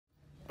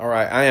All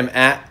right, I am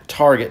at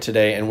Target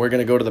today, and we're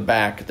going to go to the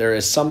back. There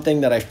is something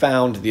that I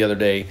found the other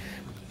day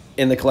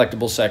in the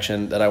collectible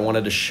section that I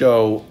wanted to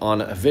show on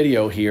a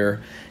video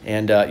here,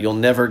 and you'll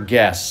never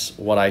guess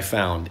what I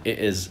found. It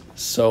is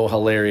so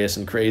hilarious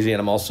and crazy, and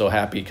I'm also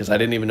happy because I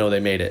didn't even know they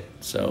made it.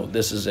 So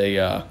this is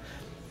I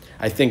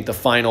think the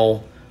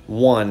final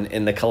one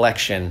in the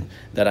collection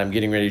that I'm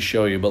getting ready to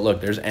show you. But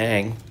look, there's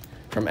Aang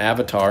from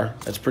Avatar.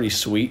 That's pretty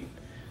sweet.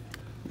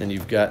 Then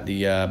you've got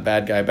the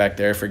bad guy back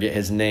there. Forget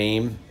his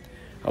name.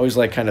 I always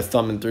like kind of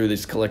thumbing through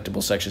these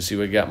collectible sections. See,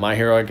 we got My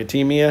Hero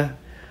Academia.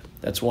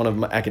 That's one of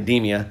my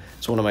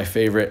It's one of my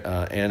favorite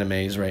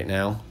animes right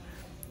now.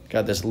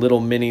 Got this little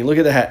mini. Look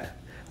at that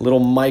little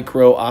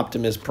micro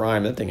Optimus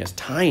Prime. That thing is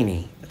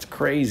tiny. That's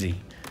crazy.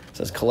 It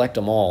says collect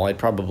them all. I'd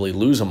probably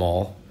lose them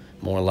all.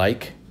 More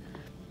like.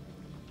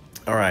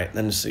 All right,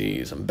 then let's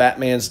see some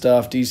Batman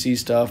stuff, DC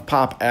stuff,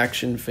 pop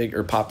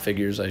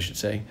figures, I should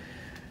say.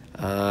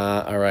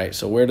 All right,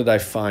 so where did I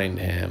find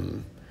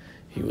him?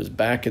 He was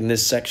back in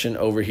this section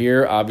over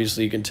here.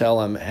 Obviously, you can tell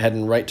I'm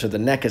heading right to the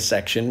Neca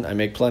section. I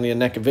make plenty of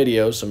Neca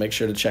videos, so make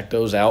sure to check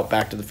those out.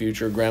 Back to the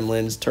Future,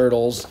 Gremlins,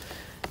 Turtles,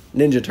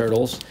 Ninja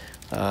Turtles.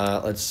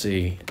 Let's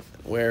see.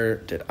 Where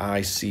did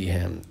I see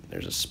him?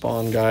 There's a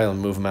Spawn guy. I'll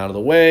move him out of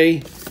the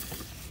way.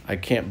 I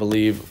can't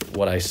believe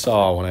what I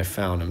saw when I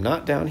found him.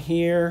 Not down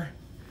here.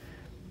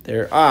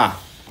 There.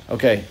 Ah,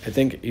 okay. I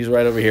think he's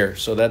right over here.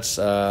 So that's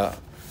our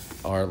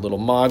little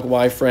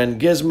Mogwai friend,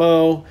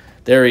 Gizmo.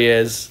 There he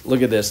is.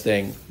 Look at this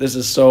thing. This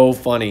is so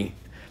funny.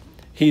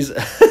 He's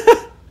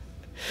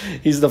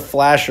he's the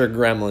Flasher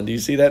Gremlin. Do you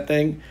see that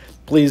thing?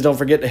 Please don't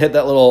forget to hit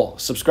that little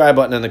subscribe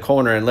button in the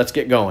corner and let's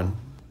get going.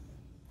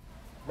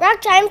 Rock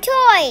Time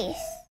Toys.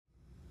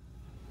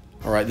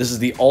 All right, this is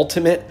the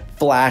ultimate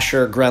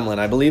Flasher Gremlin.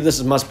 I believe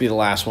this must be the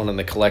last one in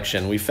the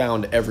collection. We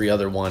found every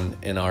other one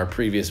in our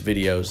previous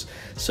videos.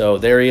 So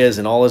there he is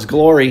in all his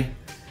glory.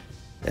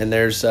 And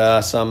there's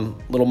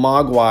some little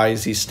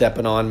Mogwais he's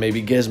stepping on,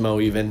 maybe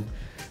Gizmo even.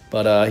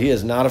 But he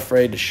is not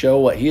afraid to show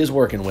what he is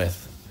working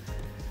with.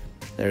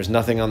 There's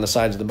nothing on the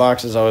sides of the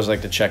boxes. I always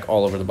like to check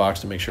all over the box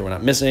to make sure we're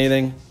not missing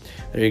anything.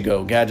 There you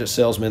go, gadget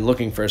salesman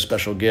looking for a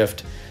special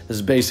gift. This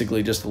is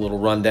basically just a little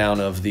rundown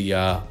of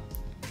the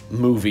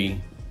movie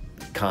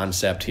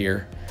concept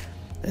here.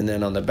 And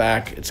then on the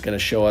back, it's going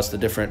to show us the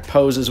different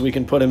poses we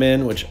can put him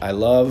in, which I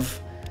love.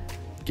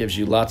 Gives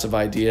you lots of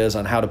ideas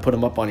on how to put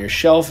him up on your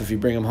shelf if you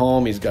bring him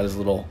home. He's got his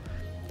little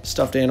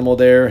stuffed animal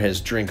there, his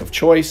drink of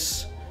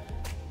choice.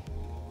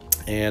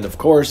 And of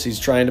course, he's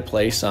trying to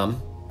play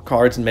some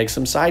cards and make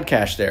some side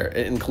cash there.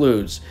 It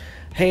includes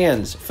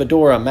hands,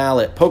 fedora,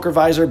 mallet, poker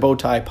visor, bow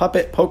tie,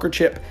 puppet, poker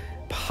chip,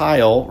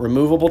 pile,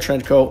 removable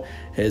trench coat,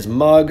 his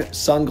mug,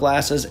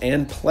 sunglasses,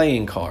 and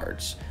playing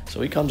cards.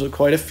 So he comes with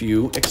quite a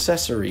few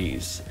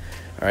accessories.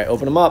 All right,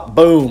 open him up.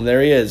 Boom,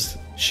 there he is.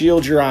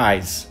 Shield your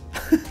eyes.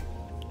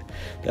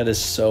 That is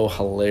so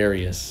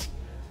hilarious.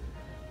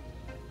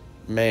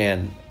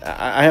 Man,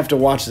 I have to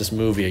watch this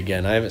movie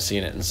again. I haven't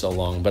seen it in so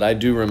long, but I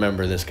do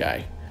remember this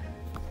guy.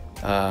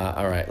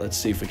 All right, let's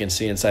see if we can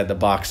see inside the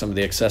box some of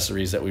the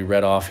accessories that we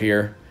read off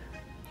here.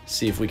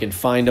 See if we can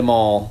find them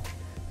all.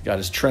 Got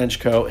his trench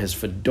coat, his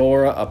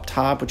fedora up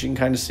top, which you can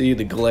kind of see.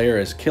 The glare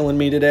is killing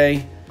me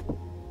today.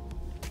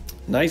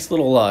 Nice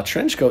little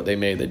trench coat they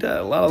made. They did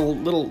a lot of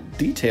little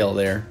detail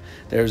there.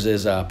 There's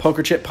his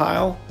poker chip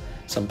pile.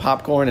 Some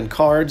popcorn and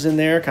cards in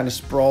there, kind of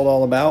sprawled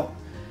all about.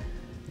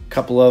 A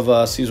couple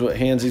of, sees what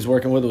hands he's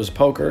working with was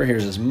poker.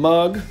 Here's his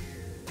mug.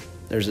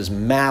 There's his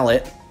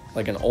mallet,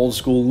 like an old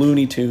school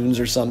Looney Tunes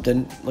or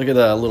something. Look at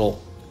the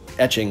little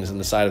etchings in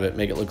the side of it,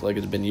 make it look like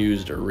it's been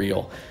used or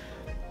real.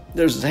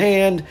 There's his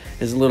hand,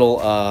 his little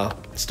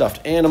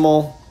stuffed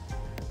animal.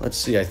 Let's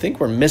see, I think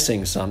we're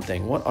missing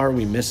something. What are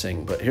we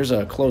missing? But here's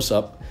a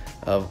close-up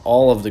of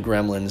all of the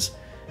Gremlins.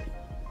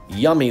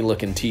 Yummy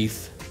looking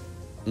teeth.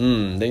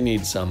 They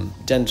need some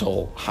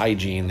dental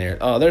hygiene there.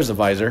 Oh, there's the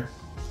visor.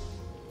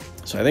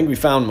 So I think we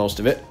found most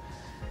of it.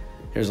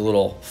 Here's a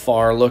little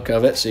far look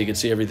of it so you can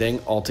see everything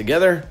all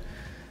together.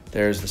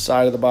 There's the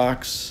side of the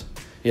box.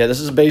 Yeah, this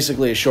is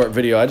basically a short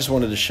video. I just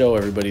wanted to show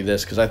everybody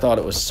this because I thought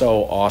it was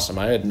so awesome.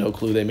 I had no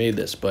clue they made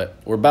this, but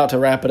we're about to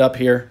wrap it up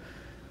here.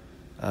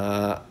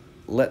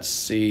 Let's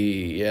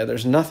see. Yeah,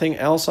 there's nothing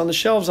else on the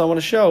shelves I want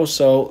to show,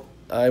 so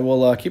I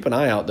will keep an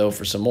eye out, though,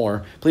 for some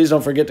more. Please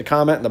don't forget to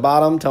comment in the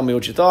bottom. Tell me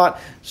what you thought.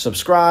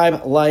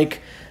 Subscribe,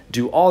 like,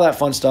 do all that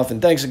fun stuff. And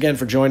thanks again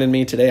for joining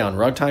me today on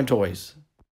Rug Time Toys.